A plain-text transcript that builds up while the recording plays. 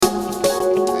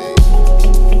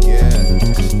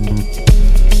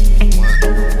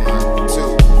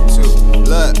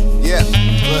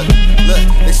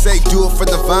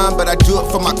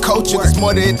culture, there's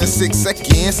more to it than 6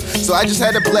 seconds. So I just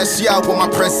had to bless y'all with my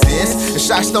presence. And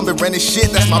shots don't be running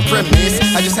shit, that's my premise.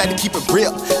 I just had to keep it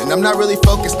real, and I'm not really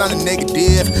focused on the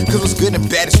negative, cause what's good and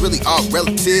bad is really all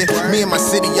relative. Me and my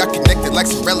city are connected like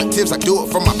some relatives. I do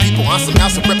it for my people on some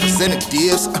House of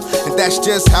Representatives, and that's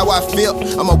just how I feel.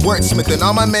 I'm a wordsmith and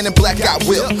all my men in black got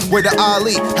will. Where the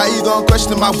Ali, how you gon'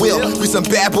 question my will? We some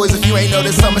bad boys, if you ain't know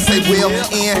this, I'ma say will.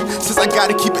 And since I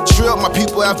gotta keep it trill, my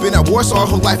people have been at war, so our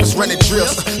whole life is running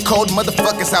drills. Cold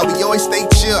motherfuckers, how we always stay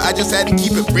chill. I just had to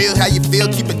keep it real, how you feel,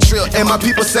 keep it trill. And my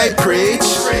people say preach,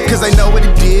 cause they know what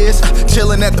it is.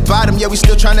 Chillin' at the bottom, yeah, we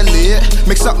still tryna live.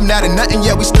 Make something out of nothing,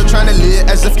 yeah, we still tryna live.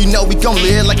 As if you know we gon'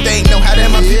 live like they ain't know how to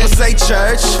live. My people say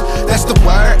church, that's the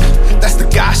word, that's the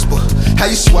gospel. How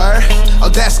you swear? Oh,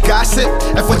 that's gossip,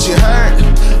 that's what you heard.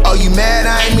 Oh, you mad?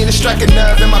 I ain't mean to strike a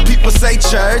nerve. And my people say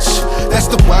church, that's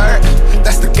the word,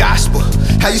 that's the gospel.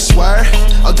 How you swear?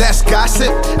 Oh, that's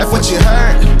gossip, that's what you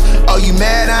heard. Oh, you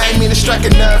mad? I ain't mean to strike a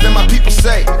nerve. And my people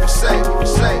say,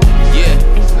 yeah,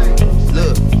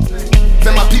 look.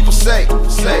 Then my people say,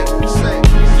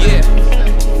 yeah,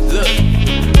 look.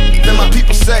 Then my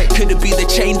people say, could it be the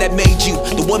chain that made you,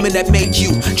 the woman that made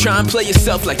you? Try and play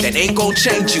yourself like that ain't gon'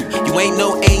 change you. You ain't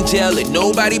no angel and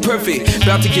nobody perfect.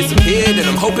 About to get some hit and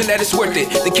I'm hoping that it's worth it.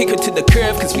 Then kick her to the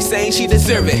curb cause we saying she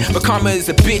deserve it. But karma is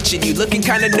a bitch and you looking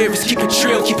kinda nervous. Keep it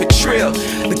trill, keep it trill.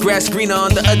 The grass greener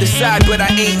on the other side, but I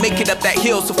ain't making up that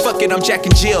hill. So fuck it, I'm Jack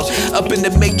and Jill. Up in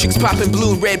the matrix popping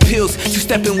blue and red pills.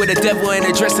 Two-stepping with a devil and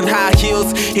a dress in high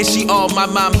heels. And she all my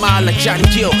like Johnny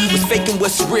Gill. Was faking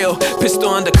what's real. Pistol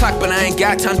on the clock, but I ain't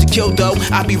got time to kill though.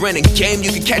 I be running game,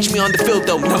 you can catch me on the field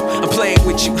though. No, I'm playing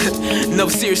with you. No,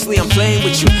 seriously, I'm playing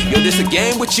with you. Yo, this a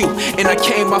game with you. And I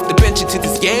came off the bench into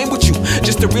this game with you.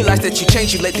 Just to realize that you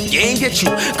changed, you let the game get you.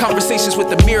 Conversations with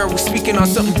the mirror, we speaking on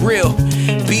something real.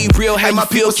 Be real, how you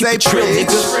feel, keep it trill,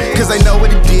 nigga. Cause they know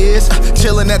what it is.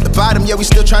 Chillin' at the bottom, yeah, we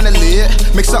still tryna live.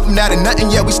 Make something out of nothing,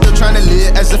 yeah, we still tryna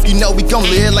live. As if you know we gon'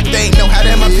 live like they ain't know how to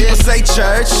live. My people say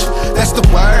church, that's the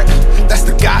word, that's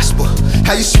the gospel.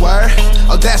 How you swear?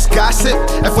 Oh, that's gossip,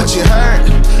 that's what you heard.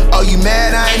 Oh, you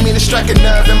mad? I ain't mean to strike a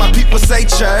nerve. And my people say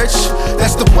church,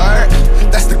 that's the word,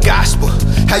 that's the gospel.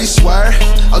 How you swear?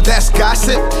 Oh, that's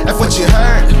gossip, that's what you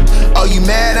heard. Oh, you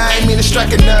mad? I ain't mean to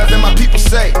strike a nerve. And my people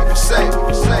say.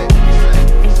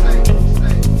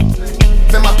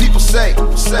 Then my people say.